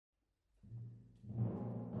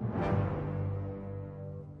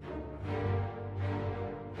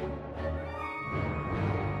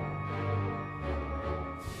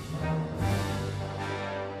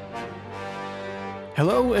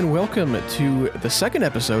Hello and welcome to the second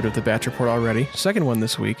episode of the Batch Report already. Second one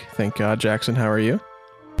this week. Thank God. Jackson, how are you?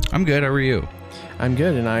 I'm good. How are you? I'm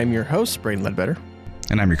good, and I'm your host, Braden Ledbetter.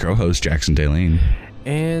 And I'm your co-host, Jackson Daleen.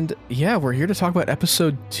 And yeah, we're here to talk about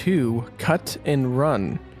episode 2, Cut and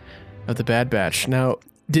Run of the Bad Batch. Now,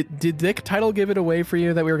 did the title give it away for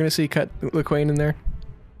you that we were going to see Cut LaQuaine in there?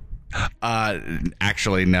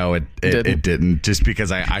 Actually, no, it didn't. Just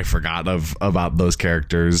because I forgot about those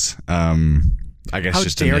characters. I guess How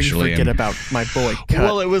just dare initially you forget about my boy Cut?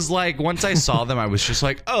 Well, it was like once I saw them, I was just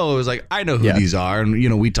like, oh, it was like I know who these are,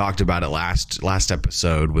 and we talked about it last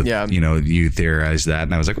episode with you theorized that,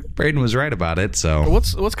 and I was like, Braden was right about it. So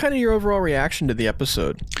what's kind of your overall reaction to the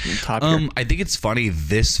episode? I think it's funny.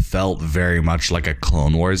 This felt very much like a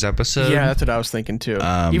Clone Wars episode. Yeah, that's what I was thinking too.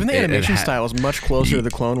 Even the animation style is much closer to the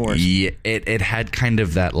Clone Wars. Yeah, it had kind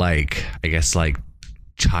of that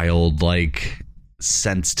childlike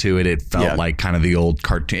sense to it. It felt like kind of the old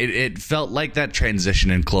cartoon. It felt like that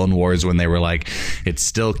transition in Clone Wars when they were like, it's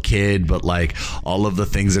still kid, but like all of the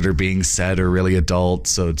things that are being said are really adult.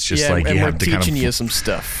 So it's just like you have to kind of teaching you some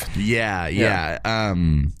stuff. It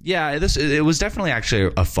was definitely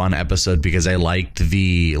actually a fun episode because I liked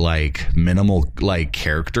the minimal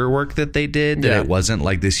character work that they did. That it wasn't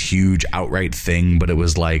like this huge outright thing, but it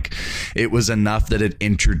was enough that it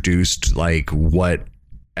introduced what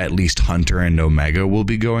at least Hunter and Omega will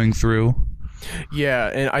be going through. Yeah,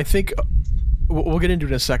 and I think we'll get into it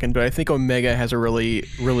in a second, but I think Omega has a really,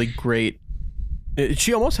 really great.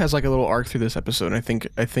 She almost has like a little arc through this episode. And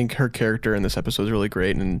I think her character in this episode is really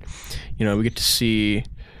great, and we get to see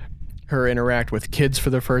her interact with kids for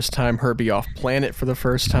the first time, her be off planet for the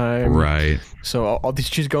first time. Right. So all these,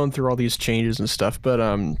 she's going through all these changes and stuff. But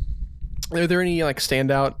are there any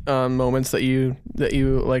standout moments that you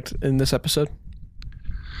liked in this episode?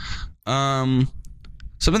 Some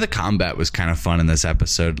of the combat was kind of fun in this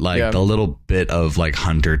episode, the little bit of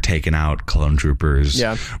Hunter taking out clone troopers,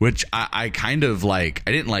 which I kind of I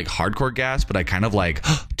didn't hardcore gas, but I kind of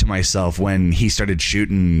to myself when he started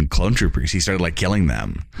shooting clone troopers. He started killing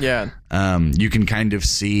them. You can kind of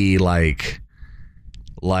see the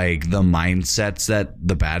mindsets that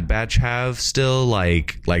the Bad Batch have still,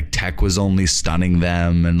 like Tech was only stunning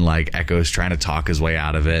them, and Echo's trying to talk his way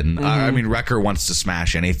out of it, and I mean Wrecker wants to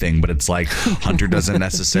smash anything, but it's Hunter doesn't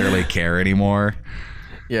necessarily care anymore.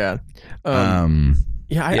 What about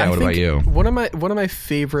you? One of my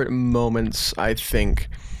favorite moments, I think,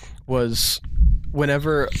 was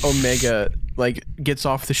whenever Omega gets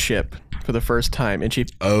off the ship for the first time, and she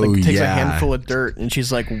takes a handful of dirt, and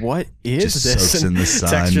she's like, "What is just this?" Soaks and in the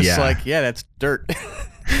sun. Tech's just that's dirt.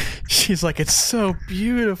 She's like, "It's so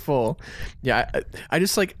beautiful." Yeah, I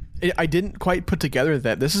just I didn't quite put together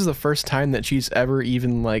that this is the first time that she's ever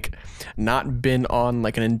even not been on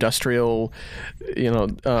an industrial,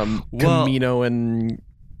 Camino and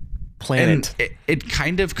planet. And it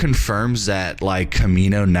kind of confirms that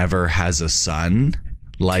Camino never has a sun.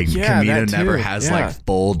 Camino never has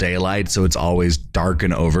full daylight, so it's always dark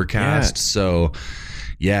and overcast. So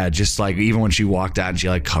just even when she walked out and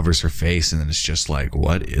she covers her face, and then it's just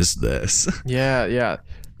what is this?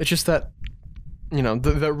 It's just that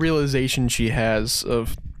the realization she has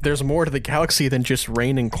of there's more to the galaxy than just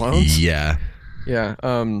rain and clones.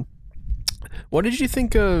 What did you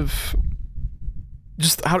think of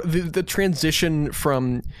just how the transition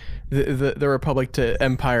from the Republic to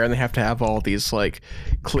Empire, and they have to have all these what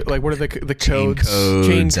are the codes,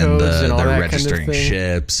 chain codes and all that registering kind of thing.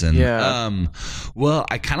 Ships and well,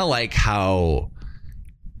 I kind of like how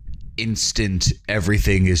instant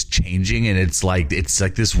everything is changing, and it's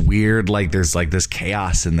this weird there's this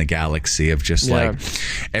chaos in the galaxy of just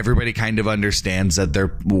everybody kind of understands that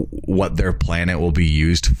what their planet will be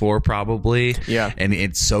used for, probably, and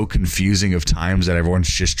it's so confusing of times that everyone's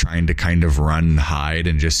just trying to kind of run and hide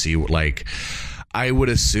and just see I would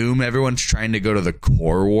assume everyone's trying to go to the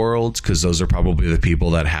core worlds because those are probably the people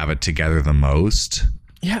that have it together the most.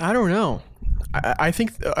 I don't know. I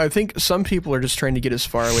think some people are just trying to get as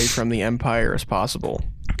far away from the Empire as possible.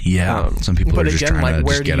 Some people are just trying to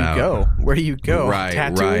where just get out. Where do you go? Right,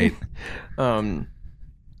 Tatooine?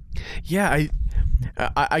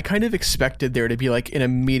 I kind of expected there to be an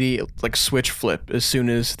immediate switch flip as soon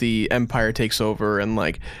as the Empire takes over, and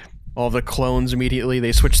all the clones immediately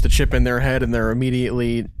they switch the chip in their head and they're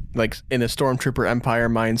immediately in a Stormtrooper Empire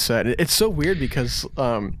mindset. It's so weird because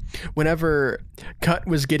whenever Cut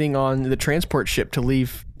was getting on the transport ship to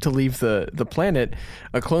leave the planet,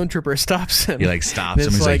 a clone trooper stops him. He stops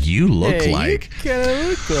him. He's you look you kinda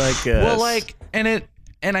look like us. Well, and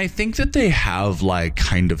And I think that they have like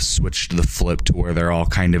kind of switched the flip to where they're all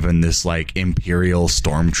kind of in this like Imperial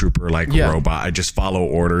stormtrooper like robot. I just follow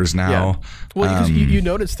orders now. Yeah. Well, because you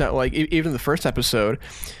notice that like even the first episode,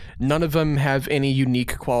 none of them have any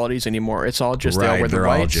unique qualities anymore. It's all just they all wear the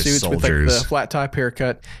white suits with like the flat top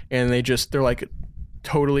haircut, and they're like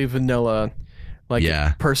totally vanilla, like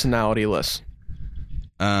personality-less.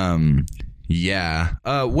 Yeah.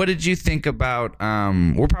 What did you think about?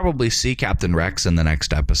 We'll probably see Captain Rex in the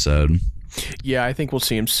next episode. Yeah, I think we'll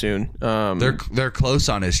see him soon. They're close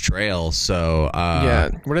on his trail, so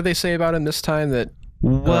What did they say about him this time? That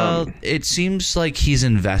it seems like he's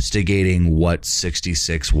investigating what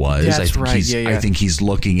 66 was. That's I think right. I think he's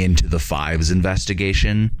looking into the Five's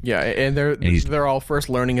investigation. Yeah, and they're all first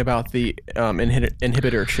learning about the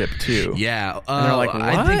inhibitor chip too. Yeah, and they're like, what?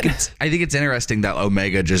 I think it's interesting that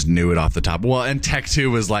Omega just knew it off the top. Well, and Tech 2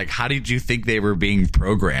 was like, how did you think they were being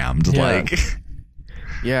programmed? Yeah. Like,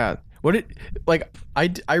 yeah.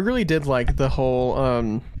 I really did like the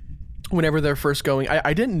whole whenever they're first going.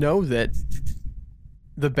 I didn't know that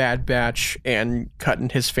the Bad Batch and Cut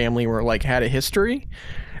and his family were like had a history,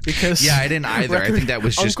 because I didn't either. I think that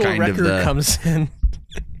was just Uncle kind Wrecker of the comes in.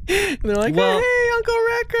 And they're like, hey, Uncle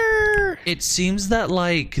Wrecker. It seems that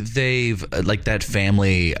like they've like that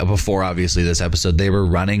family before obviously this episode, they were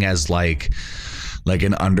running as like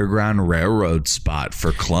an underground railroad spot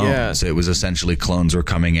for clones. It was essentially clones were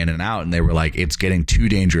coming in and out, and they were like, it's getting too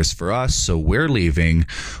dangerous for us, so we're leaving.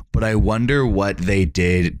 But I wonder what they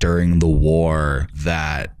did during the war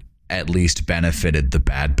that at least benefited the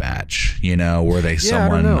Bad Batch. You know, were they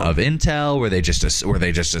someone of intel? Were they just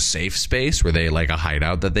a safe space? Were they like a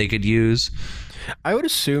hideout that they could use? I would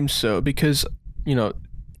assume so, because, you know,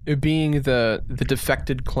 being the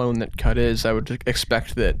defected clone that Cut is, I would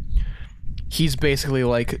expect that he's basically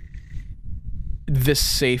like this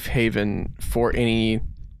safe haven for any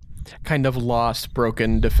kind of lost,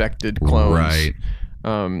 broken, defected clones. Right.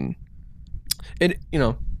 And you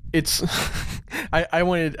know, it's I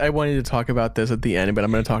wanted to talk about this at the end, but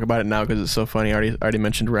I'm going to talk about it now because it's so funny. I already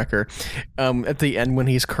mentioned Wrecker. At the end when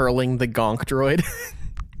he's curling the Gonk droid.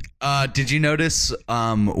 Did you notice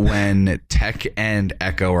when Tech and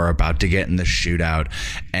Echo are about to get in the shootout,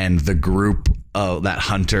 and the group that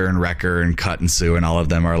Hunter and Wrecker and Cut and Sue and all of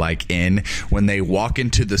them are like in, when they walk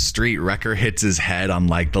into the street, Wrecker hits his head on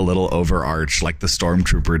like the little overarch like the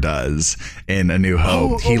stormtrooper does in A New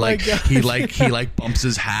Hope. He bumps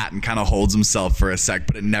his hat and kind of holds himself for a sec,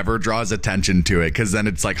 but it never draws attention to it because then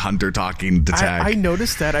it's like Hunter talking to Tech. I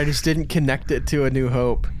noticed that. I just didn't connect it to A New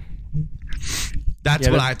Hope. That's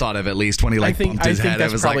what I thought of, at least, when he bumped his head. I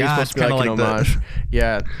was like, supposed to be like an homage.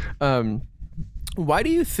 Yeah. Why do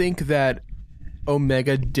you think that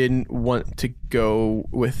Omega didn't want to go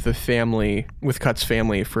with the family, with Cut's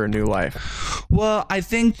family, for a new life? Well, I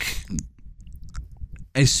think,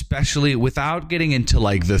 especially without getting into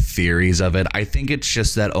like the theories of it, I think it's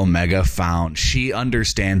just that Omega she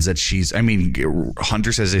understands that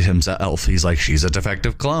Hunter says it himself. He's like, she's a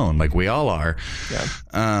defective clone, like we all are. Yeah.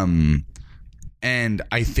 And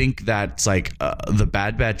I think that's like the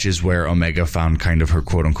Bad Batch is where Omega found kind of her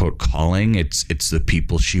quote unquote calling. It's the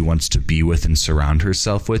people she wants to be with and surround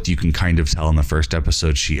herself with. You can kind of tell in the first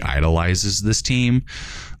episode she idolizes this team,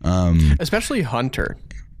 especially Hunter.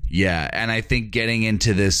 Yeah, and I think getting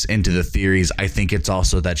into the theories, I think it's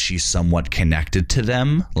also that she's somewhat connected to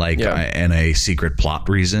them, and a secret plot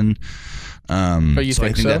reason. You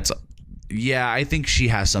think so? Yeah, I think she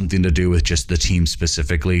has something to do with just the team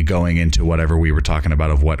specifically, going into whatever we were talking about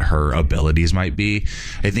of what her abilities might be.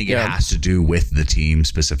 I think it has to do with the team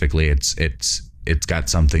specifically. It's got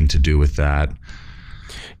something to do with that.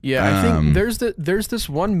 Yeah, I think there's this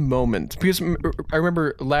one moment, because I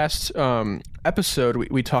remember last episode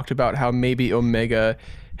we talked about how maybe Omega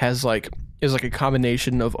is like a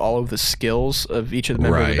combination of all of the skills of each of the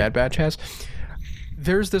members of the Bad Batch has.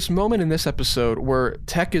 There's this moment in this episode where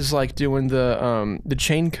Tech is like doing the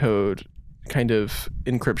chain code kind of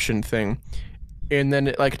encryption thing, and then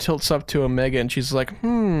it like tilts up to Omega, and she's like,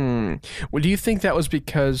 well, do you think that was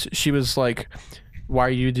because she was like, why are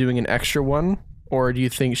you doing an extra one? Or do you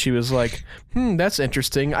think she was like, that's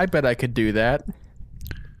interesting, I bet I could do that?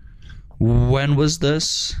 When was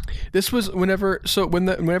this? This was whenever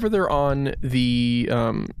they're on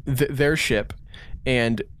their ship,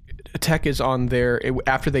 and Tech is on there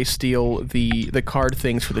after they steal the card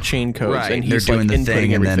things for the chain codes, and he's doing like the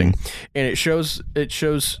thing, everything, and it shows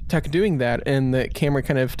Tech doing that, and the camera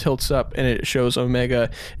kind of tilts up, and it shows Omega,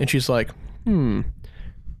 and she's like,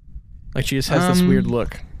 like she just has this weird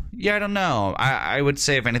look. Yeah, I don't know. I would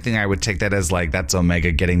say, if anything, I would take that as like that's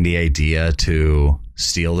Omega getting the idea to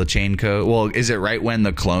steal the chain code. Well, is it right when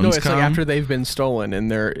the clones No, it's come? like after they've been stolen,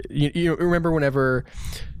 and they're you remember whenever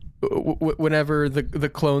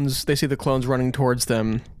the clones, they see the clones running towards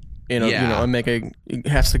them, Omega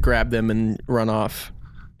has to grab them and run off.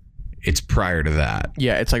 It's prior to that.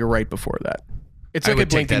 Yeah, it's like right before that. It's like a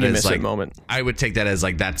blink and you miss it moment. I would take that as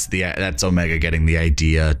like that's Omega getting the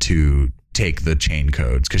idea to take the chain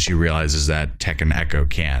codes, because she realizes that Tech and Echo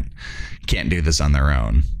can't do this on their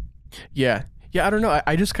own. Yeah, I don't know.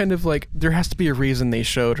 I just kind of like, there has to be a reason they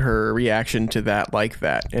showed her reaction to that like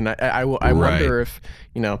that, and I wonder if,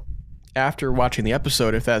 after watching the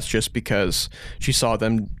episode, if that's just because she saw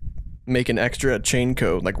them make an extra chain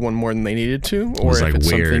code, like one more than they needed to, or if it's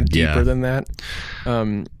weird, something deeper than that.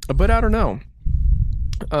 But I don't know.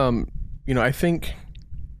 I think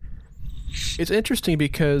it's interesting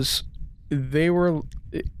because Hunter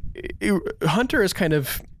is kind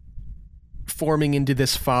of forming into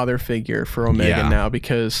this father figure for Omega now,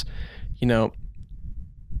 because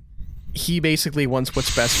he basically wants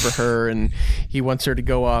what's best for her, and he wants her to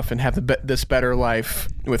go off and have this better life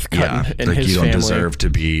with Cutton and his family. You don't deserve to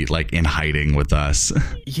be like in hiding with us.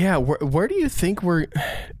 Yeah, where do you think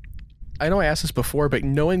I know I asked this before, but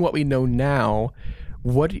knowing what we know now,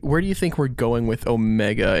 where do you think we're going with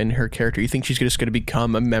Omega and her character? You think she's just going to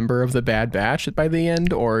become a member of the Bad Batch by the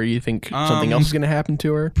end, or you think something else is going to happen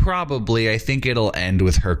to her? Probably. I think it'll end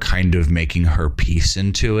with her kind of making her peace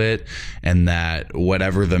into it, and that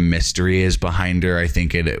whatever the mystery is behind her, I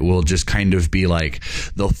think it will just kind of be like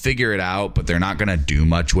they'll figure it out, but they're not going to do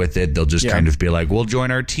much with it. They'll just kind of be like, we'll join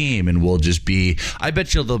our team, and we'll just be, I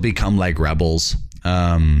bet you they'll become like rebels.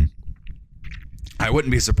 I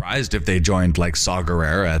wouldn't be surprised if they joined like Saw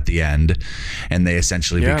Gerrera at the end, and they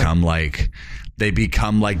essentially become like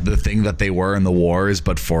the thing that they were in the wars,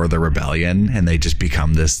 but for the rebellion, and they just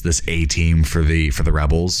become this A team for the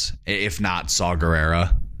rebels, if not Saw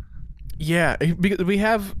Gerrera. Yeah, because we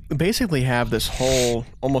basically have this whole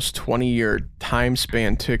almost 20-year time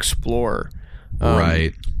span to explore.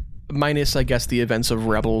 Right. Minus, I guess, the events of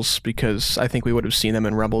Rebels, because I think we would have seen them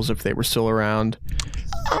in Rebels if they were still around.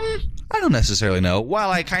 I don't necessarily know.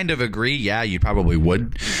 While I kind of agree, you probably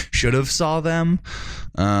should have saw them.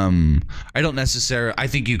 I don't necessarily. I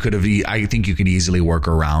think you could easily work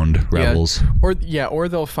around Rebels. Or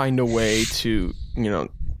they'll find a way to,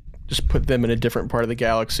 just put them in a different part of the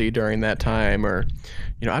galaxy during that time, or,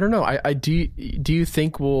 I don't know. Do you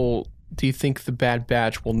think the Bad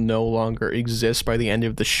Batch will no longer exist by the end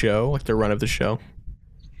of the show, like the run of the show?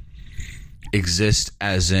 Exist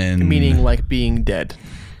as in meaning like being dead.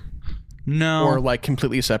 No. Or like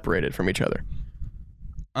completely separated from each other.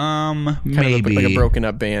 Maybe like a broken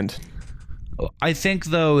up band. I think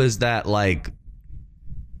though is that like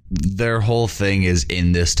their whole thing is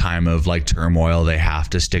in this time of like turmoil, they have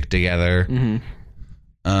to stick together.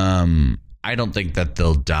 Mm-hmm. I don't think that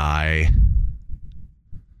they'll die.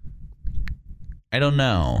 I don't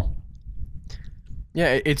know.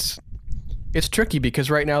 Yeah, it's tricky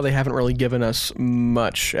because right now they haven't really given us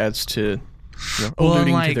much as to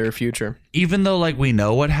alluding to their future. Even though like we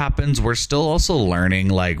know what happens, we're still also learning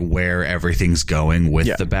like where everything's going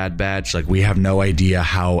with the Bad Batch. Like we have no idea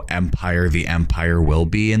how the Empire will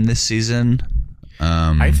be in this season.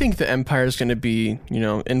 I think the Empire is going to be,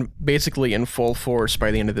 basically in full force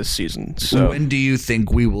by the end of this season. So when do you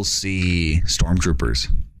think we will see stormtroopers?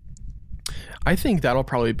 I think that'll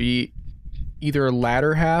probably be either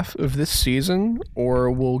latter half of this season,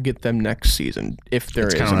 or we'll get them next season if there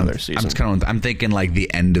is another season. I'm thinking like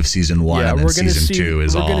the end of season 1 and then season 2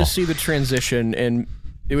 is all. We're going to see the transition, and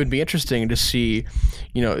it would be interesting to see,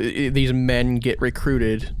 these men get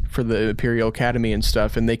recruited for the Imperial Academy and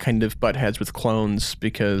stuff, and they kind of butt heads with clones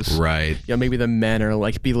because maybe the men are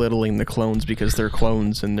like belittling the clones because they're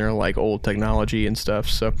clones and they're like old technology and stuff.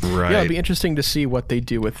 So it'd be interesting to see what they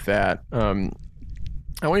do with that.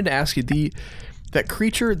 I wanted to ask you, that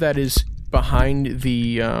creature that is behind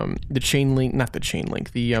the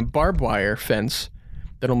barbed wire fence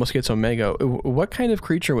that almost gets Omega. What kind of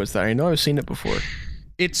creature was that? I know I've seen it before.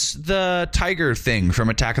 It's the tiger thing from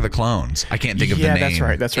Attack of the Clones. I can't think of the name.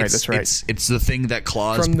 Yeah, that's right. It's the thing that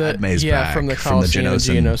claws Padme's back from the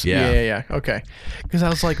Geonosis. Yeah. Okay. Because I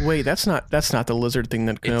was like, wait, that's not the lizard thing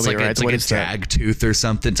that Kenobi rides. It's like a jag tooth or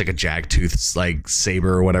something. It's like a jag tooth like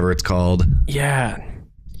saber or whatever it's called. Yeah.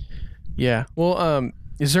 Well,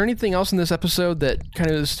 is there anything else in this episode that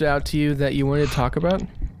kind of stood out to you that you wanted to talk about?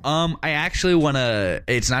 I actually want to.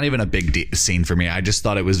 It's not even a big scene for me. I just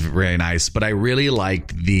thought it was very nice, but I really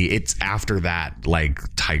liked it's after that like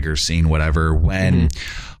tiger scene, whatever, when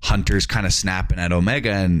Hunter's kind of snapping at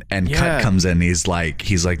Omega, and Cut comes in. He's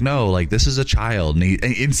like, no, like this is a child, and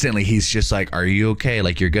instantly he's just like, are you okay?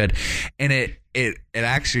 Like you're good, and it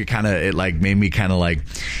actually kind of made me kind of like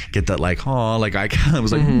get that like, oh, like I kind of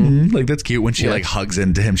was like, like that's cute when she like hugs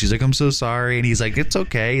into him. She's like, I'm so sorry, and he's like, it's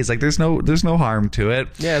okay. He's like, there's no harm to it.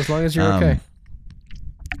 Yeah, as long as you're okay.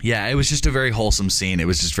 Yeah, it was just a very wholesome scene. It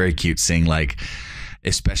was just very cute seeing like,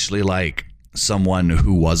 especially like someone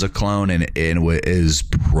who was a clone and is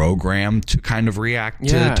programmed to kind of react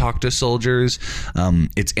to talk to soldiers.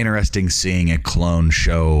 It's interesting seeing a clone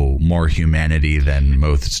show more humanity than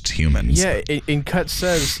most humans. Yeah, and Cut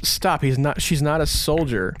says, stop, she's not a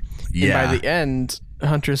soldier. Yeah. And by the end,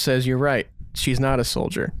 Hunter says, you're right, she's not a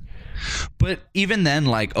soldier. But even then,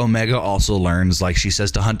 like Omega also learns, like she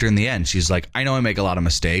says to Hunter in the end, she's like, I know I make a lot of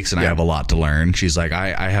mistakes and I have a lot to learn. She's like,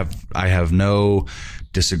 I have no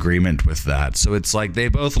disagreement with that. So it's like they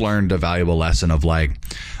both learned a valuable lesson of like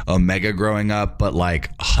Omega growing up, but like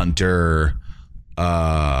Hunter,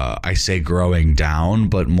 I say growing down,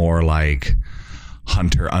 but more like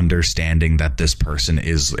Hunter understanding that this person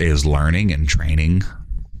is learning and training.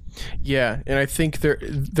 Yeah, and I think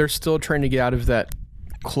they're still trying to get out of that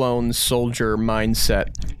clone soldier mindset.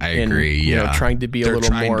 I agree. You know, trying to be a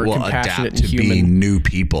little more compassionate and human. Being new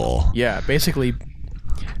people. Yeah, basically,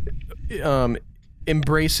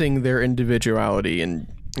 embracing their individuality and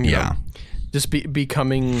you know, just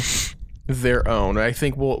becoming their own. I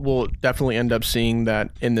think we'll definitely end up seeing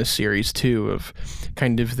that in this series too, of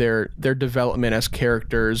kind of their development as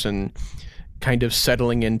characters and kind of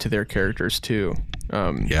settling into their characters too.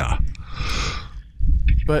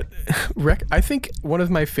 But I think one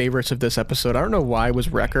of my favorites of this episode, I don't know why, was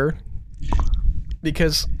Wrecker,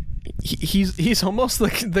 because he's almost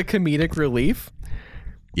like the comedic relief.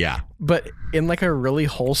 Yeah. But in like a really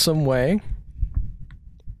wholesome way.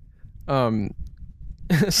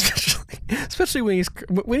 Especially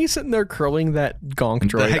when he's sitting there curling that gonk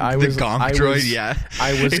droid. I was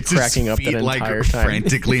cracking up that entire time.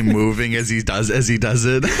 Frantically moving as he does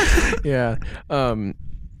it. Yeah.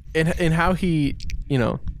 And how he, you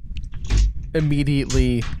know,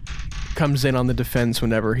 immediately comes in on the defense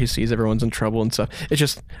whenever he sees everyone's in trouble and stuff. It's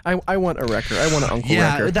just, I want a Wrecker. I want an Uncle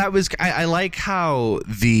Wrecker. Yeah, that was, I like how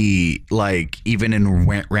even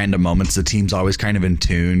in random moments, the team's always kind of in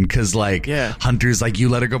tune, because Hunter's like, you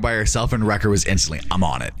let her go by herself, and Wrecker was instantly, I'm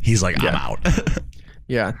on it. He's like, I'm out.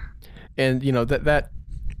 Yeah. And, you know, that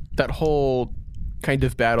whole kind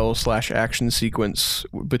of battle / action sequence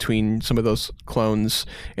between some of those clones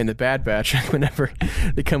in the Bad Batch, whenever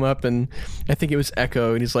they come up, and I think it was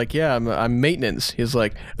Echo, and he's like, yeah, I'm maintenance. He's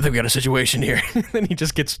like, I think we got a situation here. Then he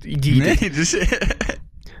just gets yeeted.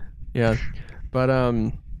 Yeah. But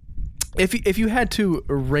if you had to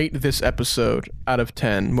rate this episode out of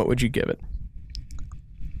 10, what would you give it?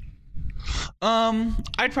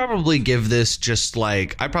 I'd probably give this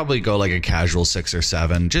I'd probably go like a casual 6 or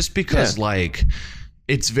 7, just because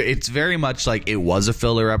it's very much like it was a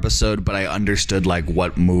filler episode, but I understood like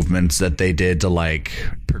what movements that they did to like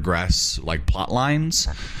progress like plot lines.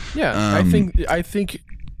 Yeah, I think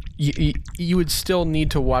you would still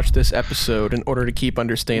need to watch this episode in order to keep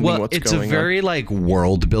understanding what's going on. It's a very like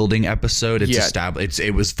world building episode.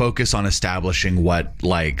 It was focused on establishing what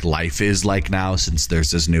like life is like now, since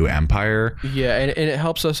there's this new empire. Yeah, and it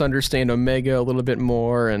helps us understand Omega a little bit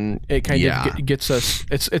more, and it kind of gets us.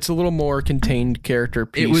 It's a little more contained character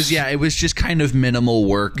piece. It was just kind of minimal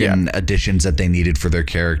work and additions that they needed for their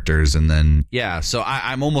characters, and then so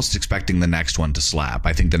I'm almost expecting the next one to slap.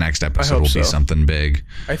 I think the next episode will be something big.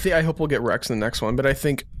 I hope we'll get Rex in the next one, but I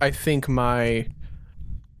think my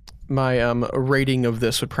rating of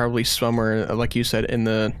this would probably somewhere, like you said, in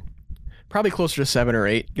the probably closer to 7 or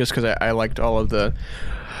 8, just because I liked all of the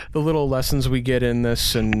little lessons we get in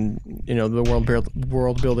this, and you know, the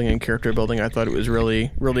world building and character building. I thought it was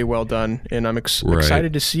really, really well done, and I'm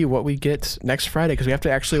excited to see what we get next Friday, because we have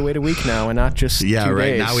to actually wait a week now and not just 2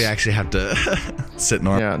 days. Now we actually have to sit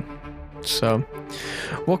normal. Yeah. So,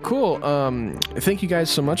 well, cool. Thank you guys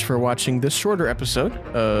so much for watching this shorter episode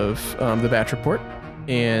of The Batch Report.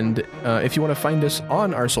 And if you want to find us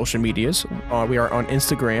on our social medias, we are on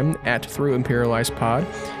Instagram at @ThroughImperializedPod,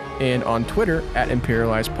 and on Twitter at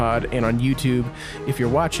ImperializedPod, and on YouTube. If you're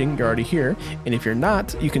watching, you're already here. And if you're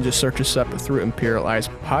not, you can just search us up through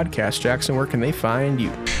Imperialized Podcast. Jackson, where can they find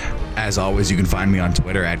you? As always, you can find me on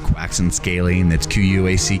Twitter at QuacksandScaling. That's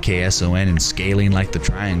QUACKSON and scaling like the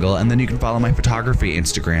triangle. And then you can follow my photography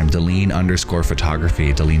Instagram,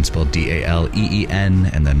 Deleen_photography. Deleen spelled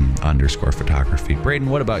DALEEN and then _photography. Braden,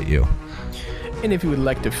 what about you? And if you would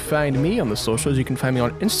like to find me on the socials, you can find me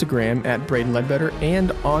on Instagram at Braden Ledbetter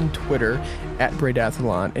and on Twitter at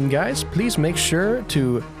Bradathlon. And guys, please make sure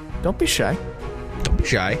to don't be shy. Don't be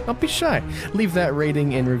shy. Don't be shy. Leave that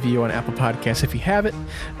rating and review on Apple Podcasts if you have it.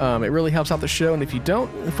 It really helps out the show. And if you don't,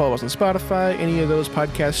 follow us on Spotify, any of those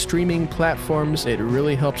podcast streaming platforms. It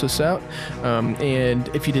really helps us out. And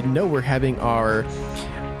if you didn't know, we're having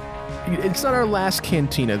it's not our last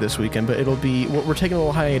Cantina this weekend, but it'll be, we're taking a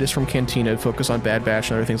little hiatus from Cantina to focus on Bad Batch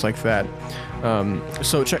and other things like that.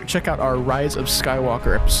 So check out our Rise of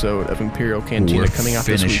Skywalker episode of Imperial Cantina coming out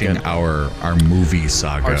this weekend. Finishing our movie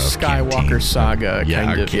saga. Our Skywalker saga,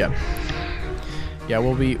 kind of. Okay. Yeah,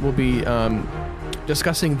 we'll be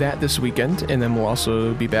discussing that this weekend, and then we'll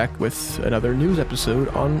also be back with another news episode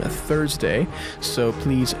on Thursday. So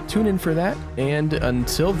please tune in for that, and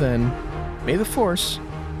until then, may the Force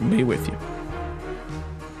be with you.